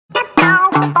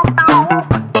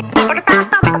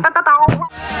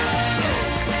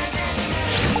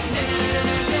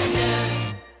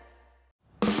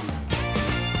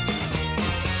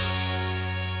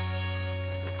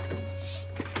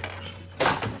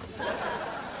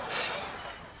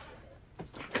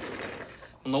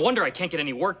Well, no wonder I can't get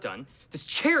any work done. This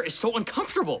chair is so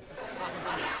uncomfortable.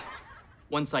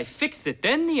 Once I fix it,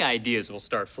 then the ideas will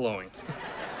start flowing.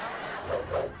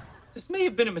 This may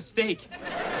have been a mistake.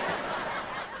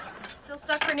 Still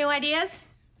stuck for new ideas?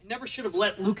 I never should have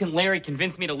let Luke and Larry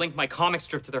convince me to link my comic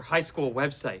strip to their high school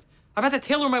website. I've had to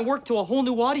tailor my work to a whole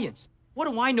new audience.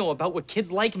 What do I know about what kids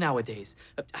like nowadays?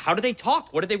 How do they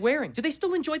talk? What are they wearing? Do they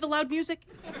still enjoy the loud music?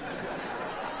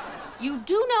 You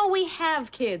do know we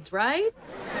have kids, right?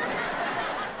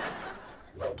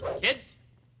 Kids,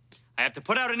 I have to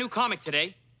put out a new comic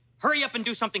today. Hurry up and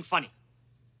do something funny.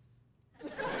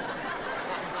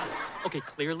 Okay,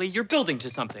 clearly you're building to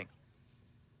something.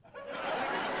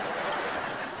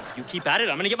 You keep at it,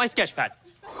 I'm gonna get my sketch pad.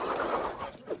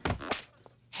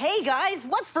 Hey, guys,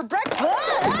 what's for breakfast?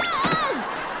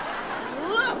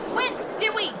 When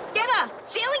did we get a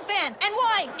ceiling fan? And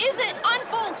why is it on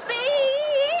full speed?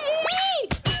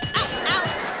 Ow, ow.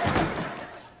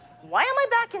 Why am I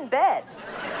back in bed?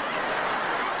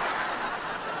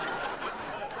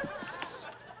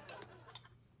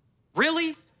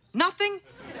 Really? Nothing?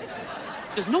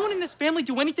 Does no one in this family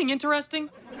do anything interesting?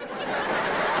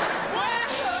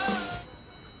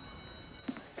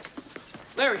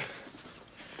 Larry,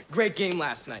 great game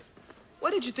last night.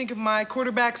 What did you think of my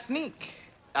quarterback sneak?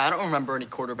 I don't remember any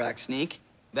quarterback sneak.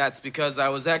 That's because I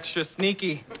was extra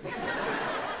sneaky.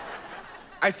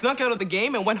 I snuck out of the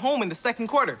game and went home in the second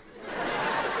quarter.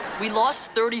 We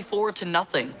lost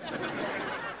 34-0.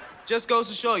 Just goes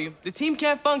to show you, the team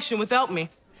can't function without me.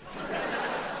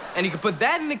 And you can put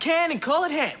that in a can and call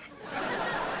it ham.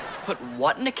 Put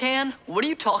what in a can? What are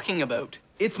you talking about?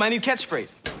 It's my new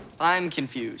catchphrase. I'm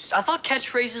confused. I thought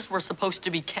catchphrases were supposed to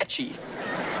be catchy.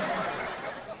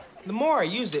 The more I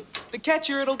use it, the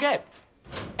catchier it'll get.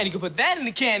 And you can put that in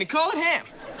the can and call it ham.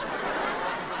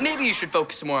 Maybe you should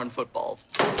focus more on football.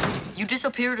 You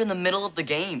disappeared in the middle of the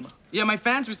game. Yeah, my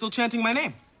fans were still chanting my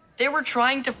name. They were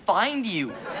trying to find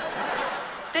you.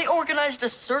 They organized a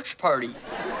search party.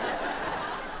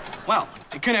 Well,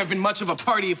 it couldn't have been much of a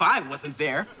party if I wasn't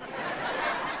there.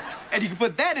 And you can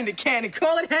put that in the can and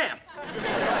call it ham.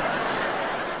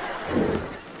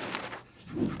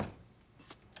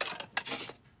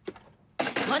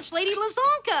 Lunch Lady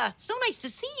Lazonka, so nice to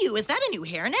see you. Is that a new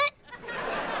hairnet?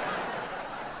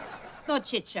 No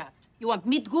chit-chat. You want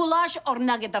meat goulash or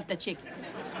nugget of the chicken?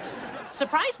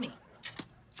 Surprise me.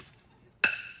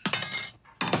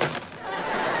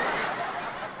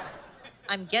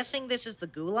 I'm guessing this is the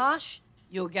goulash?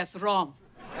 You guess wrong.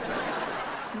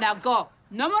 Now go.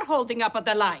 No more holding up at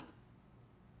the line.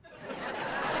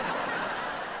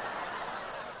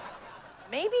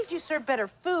 Maybe if you served better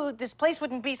food, this place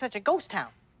wouldn't be such a ghost town.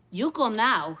 You go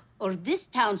now, or this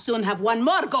town soon have one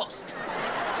more ghost.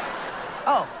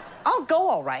 Oh, I'll go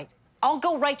all right. I'll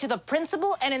go right to the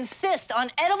principal and insist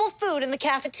on edible food in the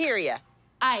cafeteria.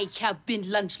 I have been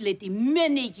lunch lady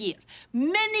many years.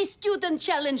 Many students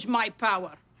challenge my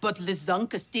power. But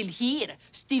Lizanka's still here,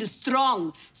 still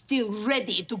strong, still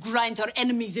ready to grind her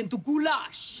enemies into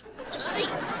goulash.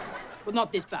 But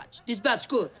not this batch. This batch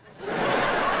good.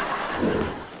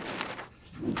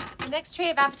 The next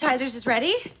tray of appetizers is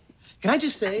ready. Can I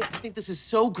just say, I think this is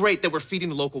so great that we're feeding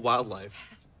the local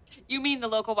wildlife. You mean the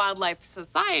local wildlife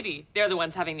society? They're the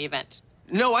ones having the event.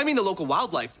 No, I mean the local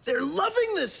wildlife. They're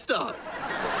loving this stuff.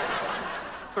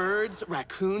 Birds,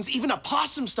 raccoons, even a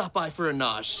possum stopped by for a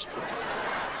nosh.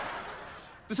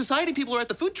 The society people are at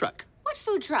the food truck. What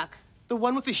food truck? The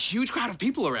one with the huge crowd of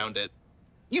people around it.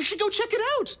 You should go check it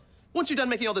out. Once you're done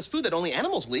making all this food that only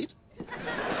animals will eat.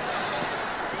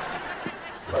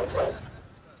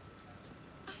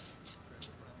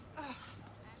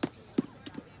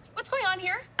 What's going on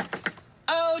here?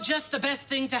 Oh, just the best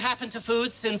thing to happen to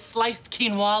food since sliced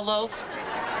quinoa loaf.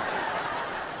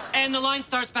 And the line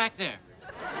starts back there.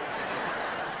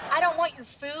 I don't want your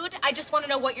food. I just want to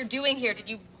know what you're doing here. Did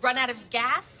you run out of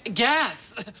gas?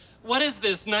 Gas? What is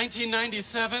this,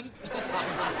 1997?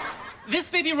 This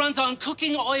baby runs on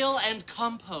cooking oil and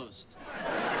compost.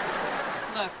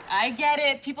 Look, I get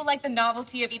it. People like the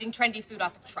novelty of eating trendy food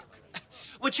off a truck.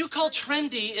 What you call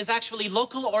trendy is actually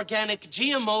local, organic,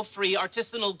 GMO-free,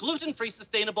 artisanal, gluten-free,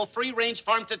 sustainable, free-range,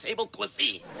 farm-to-table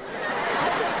cuisine.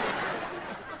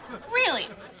 Really?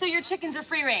 So your chickens are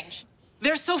free range?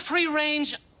 They're so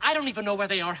free-range, I don't even know where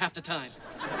they are half the time.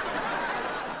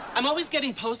 I'm always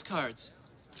getting postcards.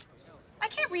 I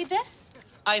can't read this.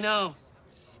 I know.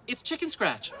 It's chicken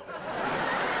scratch.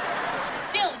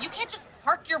 Still, you can't just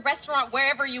park your restaurant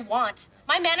wherever you want.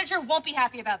 My manager won't be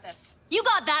happy about this. You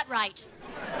got that right.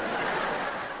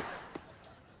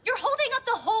 You're holding up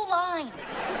the whole line.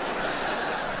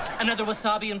 Another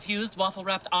wasabi-infused,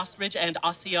 waffle-wrapped ostrich and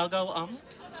Asiago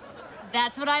omelet?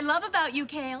 That's what I love about you,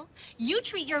 Kale. You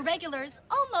treat your regulars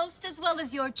almost as well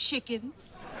as your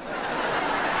chickens.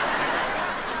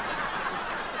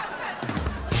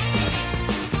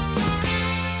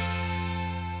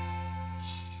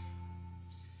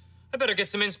 I better get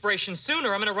some inspiration soon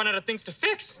or I'm gonna run out of things to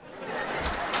fix.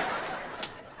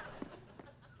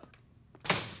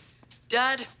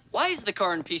 Dad, why is the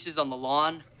car in pieces on the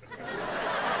lawn?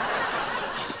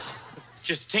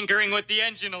 Just tinkering with the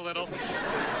engine a little.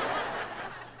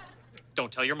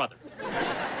 Don't tell your mother.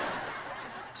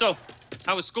 So,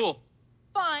 how was school?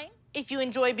 Fine, if you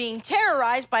enjoy being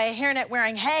terrorized by a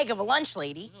hairnet-wearing hag of a lunch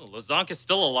lady. Oh, Lazanka's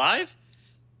still alive?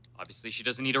 Obviously, she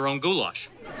doesn't eat her own goulash.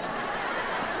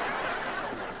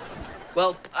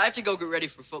 Well, I have to go get ready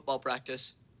for football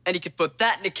practice. And you could put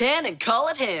that in a can and call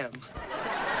it ham.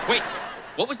 Wait,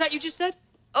 what was that you just said?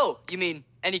 Oh, you mean,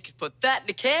 and you could put that in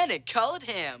a can and call it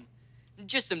ham.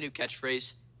 Just some new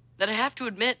catchphrase that I have to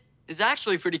admit is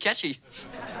actually pretty catchy.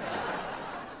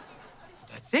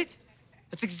 That's it.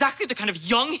 That's exactly the kind of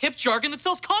young, hip jargon that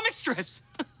sells comic strips.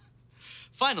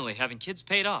 Finally, having kids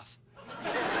paid off.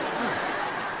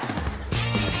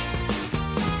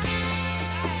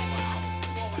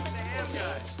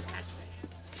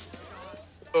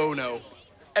 Oh no.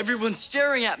 Everyone's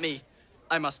staring at me.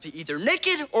 I must be either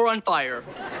naked or on fire.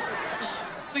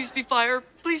 Please be fire.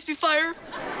 Please be fire.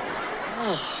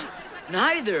 Oh,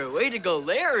 neither. Way to go,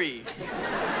 Larry.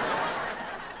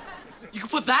 You can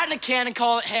put that in a can and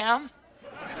call it ham.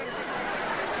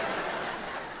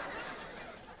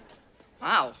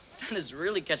 Wow, that is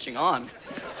really catching on.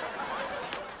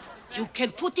 You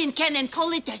can put in can and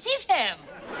call it as if ham.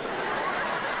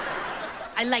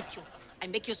 I like you. I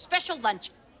make you special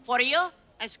lunch. For you,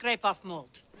 I scrape off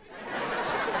mold.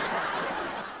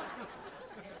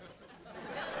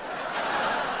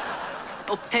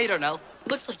 Oh, hey, Darnell.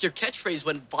 Looks like your catchphrase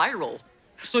went viral.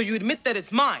 So you admit that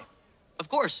it's mine? Of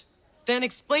course. Then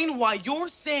explain why you're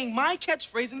saying my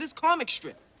catchphrase in this comic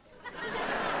strip.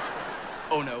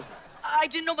 Oh, no. I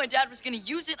didn't know my dad was gonna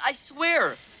use it, I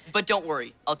swear. But don't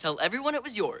worry, I'll tell everyone it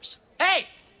was yours. Hey,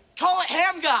 call it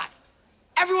Ham Guy.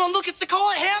 Everyone look, it's the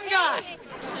Call It Ham Guy.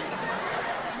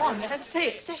 Come on, man, say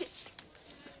it, say it.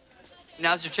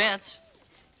 Now's your chance.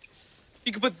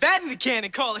 You can put that in the can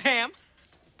and call it ham.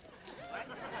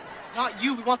 Not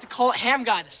you, we want the Call It Ham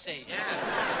Guy to say it.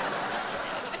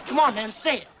 Come on, man,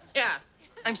 say it. Yeah.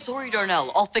 I'm sorry,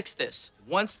 Darnell, I'll fix this.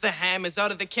 Once the ham is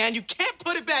out of the can, you can't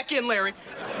put it back in, Larry.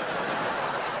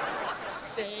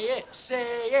 Say it,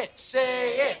 say it,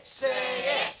 say it, say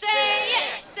it. Say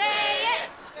it! Say it!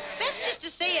 Best just to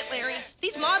say it, Larry.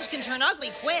 These mobs can turn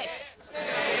ugly quick.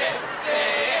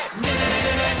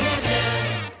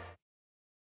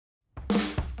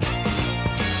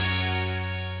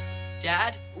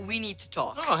 Dad, we need to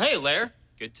talk. Oh, hey, Lair.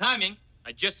 Good timing.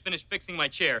 I just finished fixing my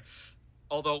chair.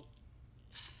 Although,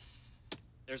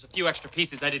 there's a few extra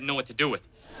pieces I didn't know what to do with.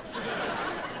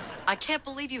 I can't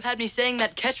believe you had me saying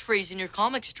that catchphrase in your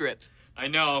comic strip. I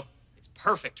know. It's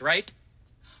perfect, right?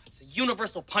 It's a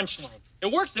universal punchline.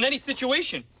 It works in any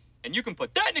situation. And you can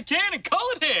put that in a can and call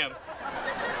it ham.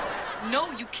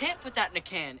 No, you can't put that in a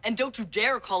can, and don't you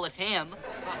dare call it ham.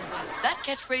 That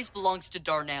catchphrase belongs to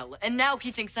Darnell, and now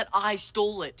he thinks that I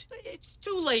stole it. It's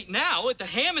too late now. The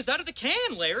ham is out of the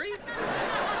can, Larry.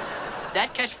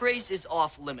 That catchphrase is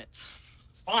off limits.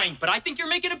 Fine, but I think you're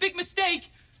making a big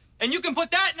mistake. And you can put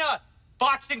that in a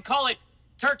box and call it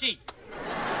turkey.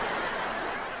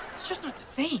 It's just not the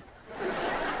same.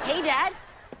 Hey, Dad.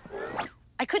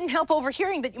 I couldn't help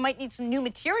overhearing that you might need some new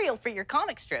material for your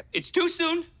comic strip. It's too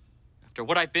soon. After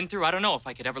what I've been through, I don't know if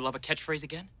I could ever love a catchphrase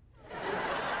again.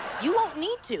 You won't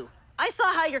need to. I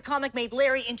saw how your comic made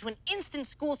Larry into an instant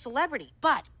school celebrity.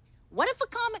 But what if a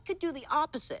comic could do the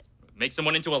opposite? Make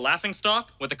someone into a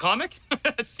laughingstock with a comic?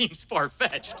 That seems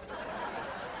far-fetched.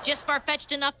 Just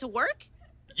far-fetched enough to work?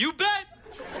 You bet.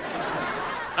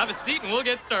 Have a seat and we'll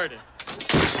get started.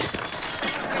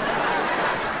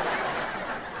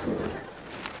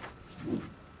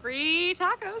 Free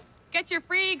tacos. Get your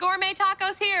free gourmet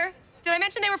tacos here. Did I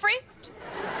mention they were free?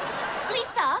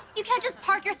 Lisa, you can't just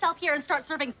park yourself here and start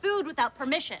serving food without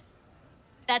permission.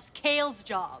 That's Kale's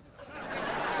job.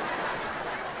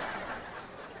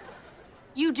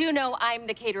 You do know I'm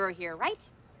the caterer here, right?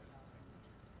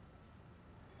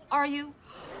 Are you?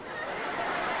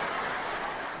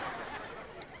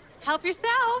 Help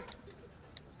yourself.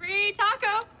 Free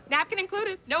taco. Napkin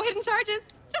included. No hidden charges.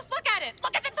 Just look at it.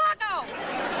 Look at the taco.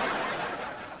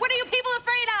 What are you people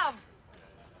afraid of?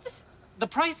 The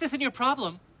price isn't your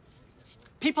problem.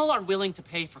 People are willing to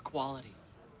pay for quality.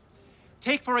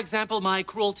 Take, for example, my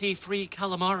cruelty-free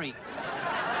calamari.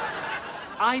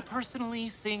 I personally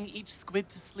sing each squid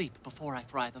to sleep before I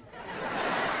fry them.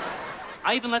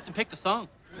 I even let them pick the song.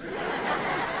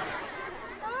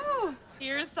 Oh,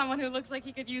 here's someone who looks like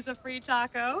he could use a free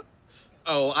taco.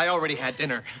 Oh, I already had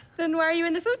dinner. Then why are you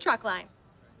in the food truck line?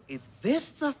 Is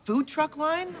this the food truck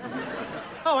line?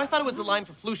 Oh, I thought it was the line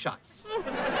for flu shots.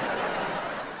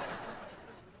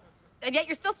 And yet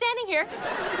you're still standing here.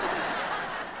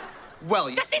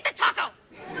 Well, you... Just eat the taco!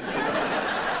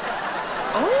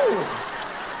 Oh!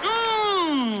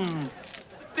 Mmm!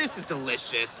 This is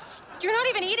delicious. You're not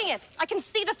even eating it. I can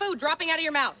see the food dropping out of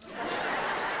your mouth.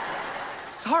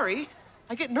 Sorry.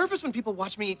 I get nervous when people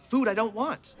watch me eat food I don't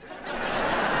want.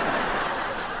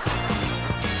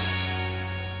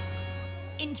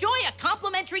 Enjoy a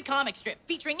complimentary comic strip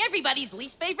featuring everybody's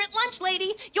least favorite lunch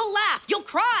lady. You'll laugh, you'll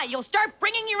cry, you'll start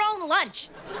bringing your own lunch.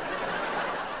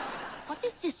 What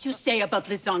is this you say about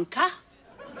Lizanka?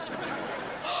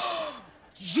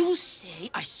 You say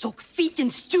I soak feet in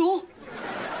stew?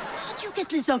 How'd you get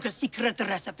Lizanka's secret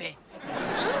recipe?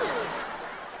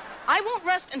 I won't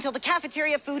rest until the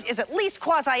cafeteria food is at least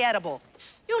quasi-edible.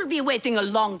 You'll be waiting a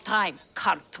long time,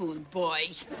 cartoon boy.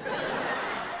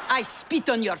 I spit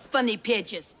on your funny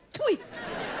pages. Pui.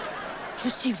 You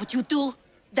see what you do?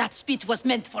 That spit was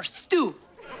meant for stew.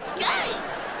 Yay!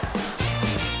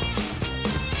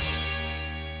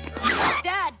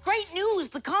 Dad, great news!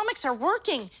 The comics are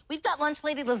working. We've got Lunch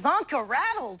Lady Lizanka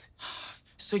rattled.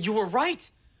 So you were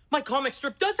right. My comic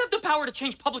strip does have the power to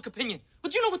change public opinion.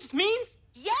 But you know what this means?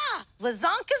 Yeah,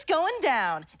 Lizanka's going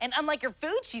down. And unlike her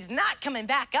food, she's not coming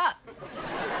back up.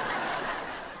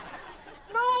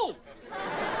 No!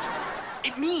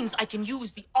 It means I can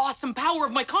use the awesome power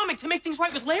of my comic to make things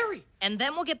right with Larry. And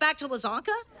then we'll get back to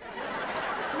Lizanka?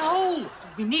 No!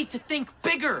 We need to think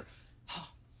bigger.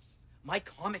 My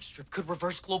comic strip could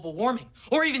reverse global warming,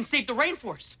 or even save the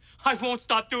rainforest. I won't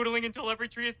stop doodling until every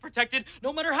tree is protected,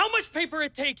 no matter how much paper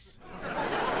it takes.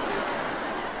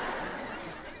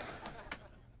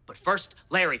 But first,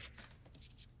 Larry.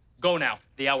 Go now.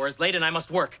 The hour is late and I must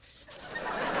work.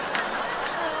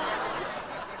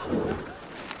 Is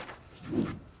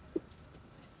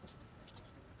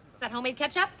that homemade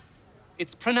ketchup?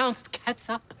 It's pronounced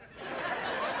ketchup.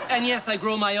 And yes, I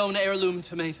grow my own heirloom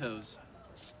tomatoes.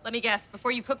 Let me guess,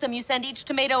 before you cook them, you send each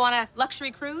tomato on a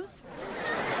luxury cruise?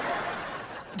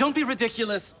 Don't be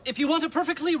ridiculous. If you want a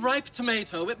perfectly ripe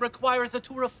tomato, it requires a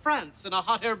tour of France in a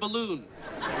hot air balloon.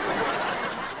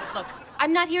 Look,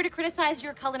 I'm not here to criticize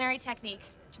your culinary technique.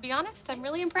 To be honest, I'm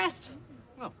really impressed.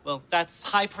 Oh, well, that's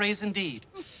high praise indeed.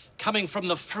 Coming from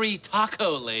the free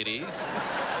taco lady.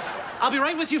 I'll be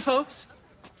right with you, folks.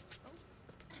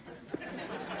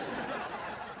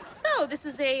 So, this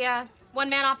is a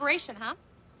one-man operation, huh?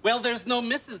 Well, there's no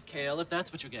Mrs. Kale, if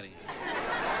that's what you're getting at.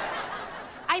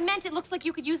 I meant it looks like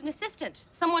you could use an assistant.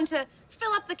 Someone to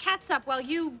fill up the catsup while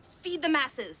you feed the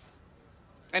masses.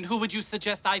 And who would you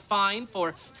suggest I find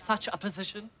for such a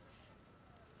position?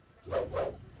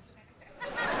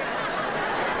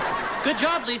 Good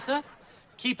job, Lisa.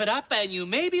 Keep it up, and you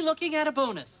may be looking at a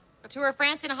bonus. A tour of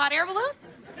France in a hot air balloon?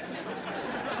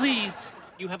 Please,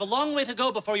 you have a long way to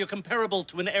go before you're comparable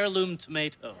to an heirloom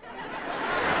tomato.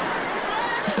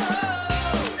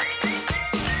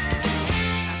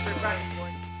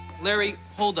 Larry,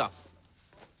 hold up.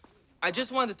 I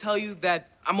just wanted to tell you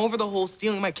that I'm over the whole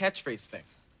stealing my catchphrase thing.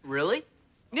 Really?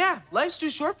 Yeah, life's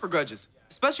too short for grudges,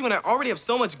 especially when I already have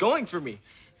so much going for me.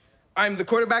 I'm the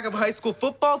quarterback of a high school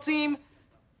football team.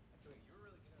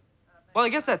 Well, I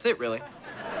guess that's it, really.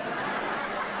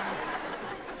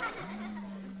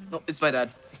 No, it's my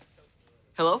dad.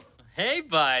 Hello? Hey,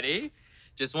 buddy.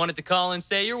 Just wanted to call and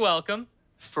say you're welcome.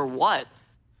 For what?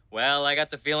 Well, I got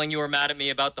the feeling you were mad at me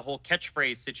about the whole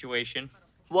catchphrase situation.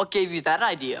 What gave you that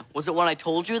idea? Was it when I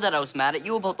told you that I was mad at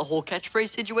you about the whole catchphrase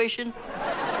situation?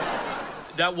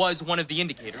 That was one of the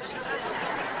indicators.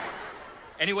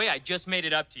 Anyway, I just made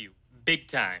it up to you. Big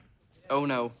time. Oh,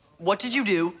 no. What did you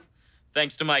do?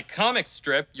 Thanks to my comic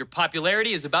strip, your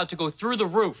popularity is about to go through the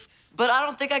roof. But I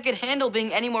don't think I could handle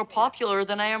being any more popular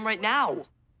than I am right now.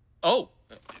 Oh.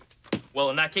 Well,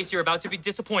 in that case, you're about to be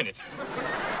disappointed.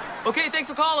 Okay, thanks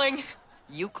for calling.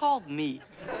 You called me.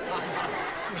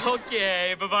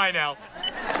 Okay, bye-bye now.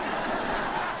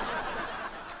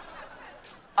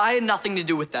 I had nothing to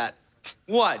do with that.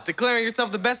 What, declaring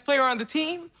yourself the best player on the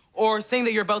team? Or saying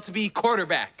that you're about to be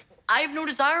quarterback? I have no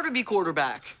desire to be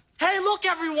quarterback. Hey, look,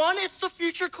 everyone, it's the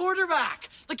future quarterback.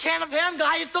 The can of ham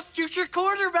guy is the future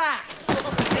quarterback.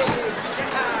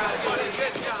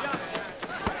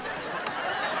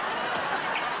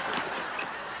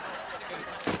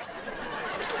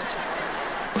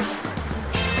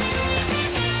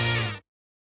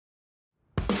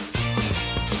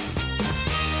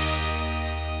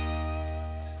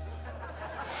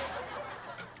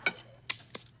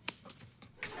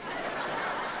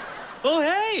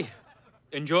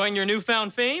 Enjoying your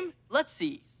newfound fame? Let's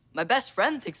see. My best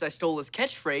friend thinks I stole his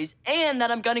catchphrase and that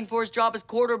I'm gunning for his job as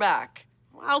quarterback.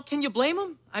 Well, can you blame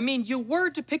him? I mean, you were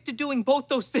depicted doing both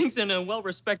those things in a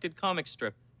well-respected comic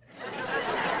strip.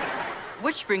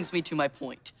 Which brings me to my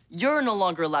point. You're no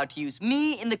longer allowed to use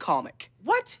me in the comic.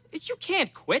 What? You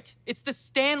can't quit. It's the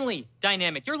Stanley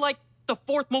dynamic. You're like the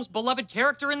fourth most beloved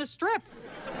character in the strip.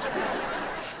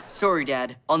 Sorry,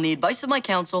 Dad. On the advice of my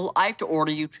counsel, I have to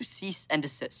order you to cease and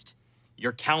desist.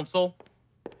 Your counsel?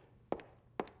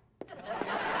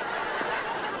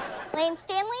 Lane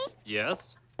Stanley,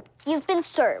 Yes? you've been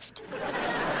served.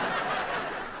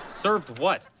 Served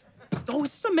what? Oh,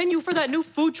 is this a menu for that new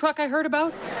food truck I heard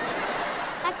about?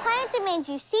 That client demands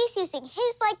you cease using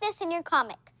his likeness in your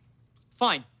comic.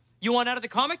 Fine. You want out of the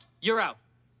comic? You're out.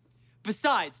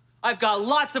 Besides, I've got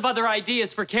lots of other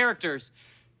ideas for characters.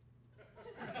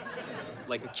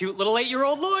 Like a cute little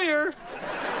 8-year-old lawyer.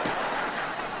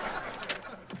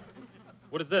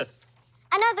 What is this?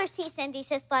 Another cease and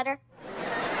desist letter.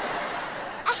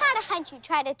 I had a hunch you'd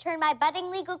try to turn my budding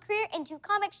legal career into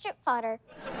comic strip fodder.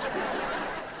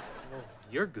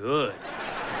 You're good.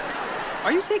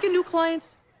 Are you taking new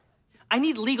clients? I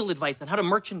need legal advice on how to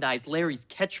merchandise Larry's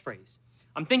catchphrase.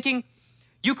 I'm thinking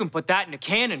you can put that in a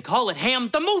can and call it Ham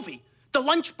the movie, the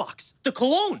lunchbox, the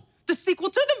cologne, the sequel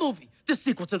to the movie, the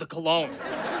sequel to the cologne.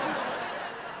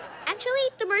 Actually,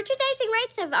 the merchandising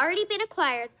rights have already been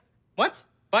acquired. What?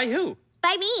 By who?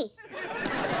 By me.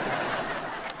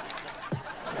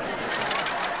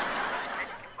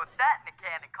 Put that in a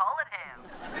can and call it Ham.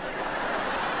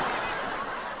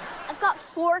 I've got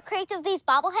 4 crates of these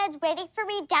bobbleheads waiting for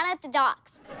me down at the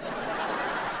docks.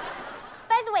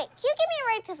 By the way, can you give me a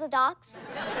ride to the docks?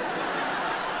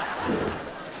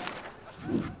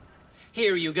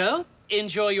 Here you go.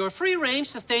 Enjoy your free-range,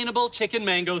 sustainable chicken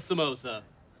mango samosa.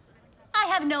 I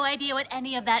have no idea what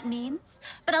any of that means,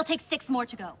 but I'll take 6 more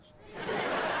to go.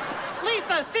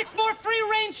 Lisa, 6 more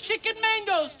free-range chicken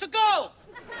mangoes to go!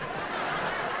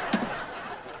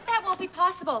 That won't be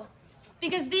possible,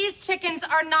 because these chickens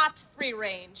are not free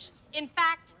range. In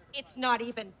fact, it's not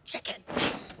even chicken.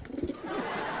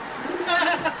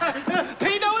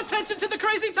 Pay no attention to the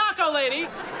crazy taco lady!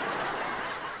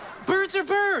 Birds are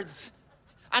birds.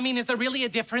 I mean, is there really a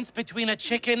difference between a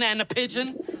chicken and a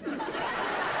pigeon?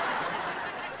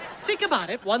 Think about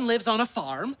it. One lives on a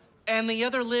farm, and the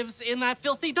other lives in that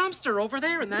filthy dumpster over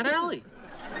there in that alley.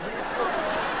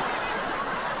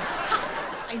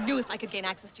 I knew if I could gain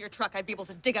access to your truck, I'd be able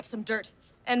to dig up some dirt.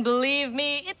 And believe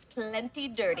me, it's plenty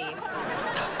dirty.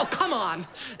 Oh, come on.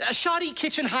 Shoddy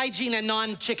kitchen hygiene and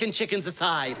non-chicken chickens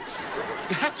aside.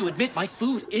 You have to admit, my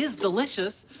food is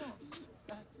delicious.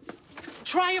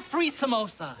 Try a free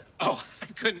samosa. Oh, I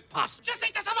couldn't possibly. Just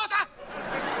eat the samosa!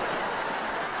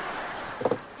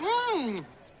 Mmm,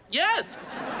 yes.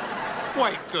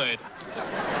 Quite good.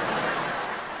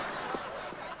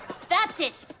 That's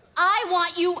it. I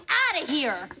want you out of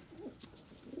here.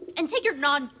 And take your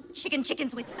non-chicken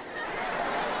chickens with you.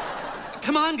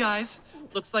 Come on, guys.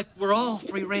 Looks like we're all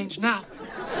free range now.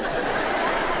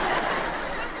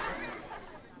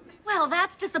 Well,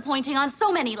 that's disappointing on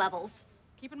so many levels.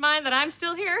 Keep in mind that I'm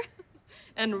still here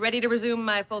and ready to resume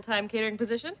my full-time catering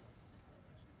position.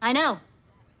 I know.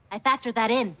 I factored that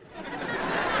in.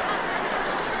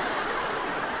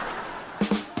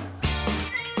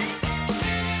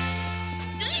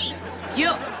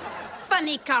 You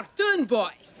funny cartoon boy.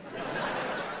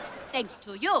 Thanks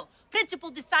to you,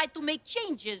 principal decided to make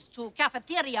changes to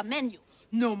cafeteria menu.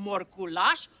 No more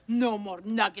goulash, no more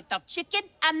nugget of chicken,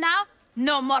 and now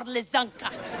no more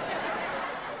lasagna.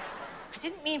 I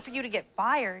didn't mean for you to get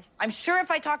fired. I'm sure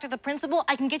if I talk to the principal,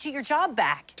 I can get you your job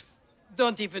back.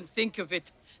 Don't even think of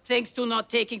it. Thanks to not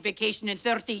taking vacation in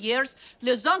 30 years,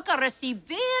 Lasagna received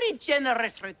very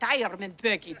generous retirement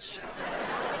package.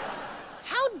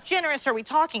 How generous are we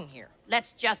talking here?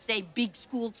 Let's just say big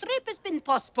school trip has been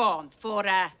postponed for,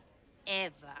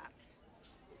 ever.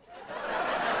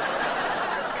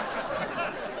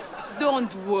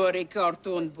 Don't worry,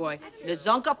 cartoon boy.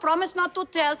 Lasagna promised not to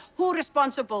tell who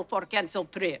responsible for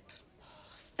canceled trip.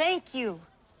 Thank you.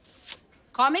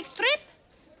 Comic strip?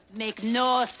 Make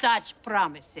no such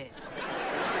promises.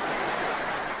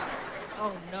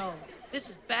 Oh, no. This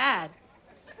is bad.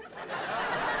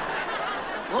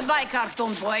 Goodbye,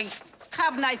 cartoon boy.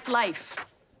 Have nice life.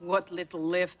 What little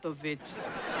left of it.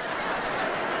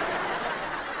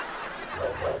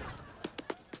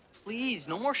 Please,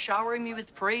 no more showering me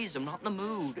with praise. I'm not in the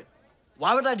mood.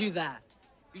 Why would I do that?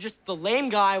 You're just the lame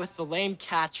guy with the lame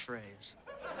catchphrase.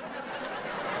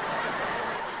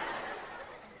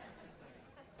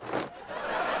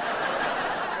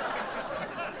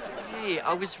 Hey,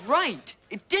 I was right.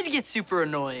 It did get super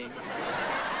annoying.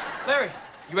 Larry,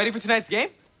 you ready for tonight's game?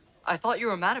 I thought you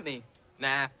were mad at me.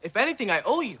 Nah, if anything, I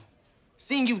owe you.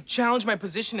 Seeing you challenge my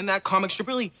position in that comic strip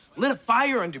really lit a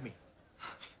fire under me.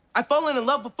 I've fallen in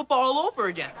love with football all over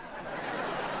again.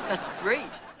 That's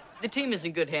great. The team is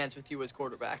in good hands with you as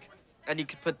quarterback. And you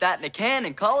could put that in a can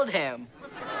and call it ham.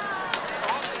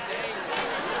 Stop saying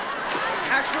that.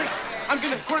 Actually, I'm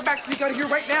gonna quarterback sneak out of here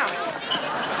right now.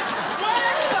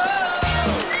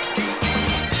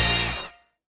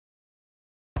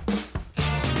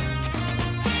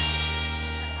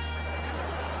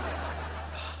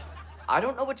 I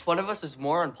don't know which one of us is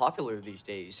more unpopular these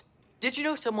days. Did you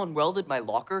know someone welded my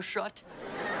locker shut?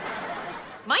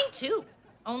 Mine too.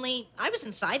 Only I was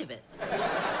inside of it.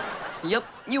 Yep,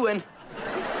 you win.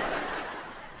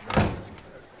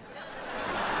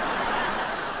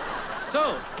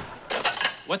 So,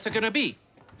 what's it gonna be?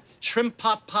 Shrimp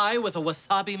pot pie with a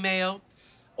wasabi mayo?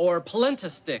 Or polenta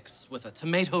sticks with a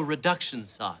tomato reduction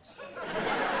sauce?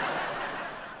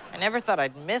 I never thought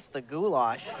I'd miss the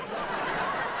goulash.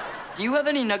 Do you have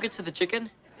any nuggets of the chicken?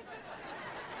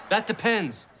 That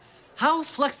depends. How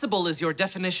flexible is your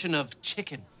definition of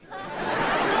chicken?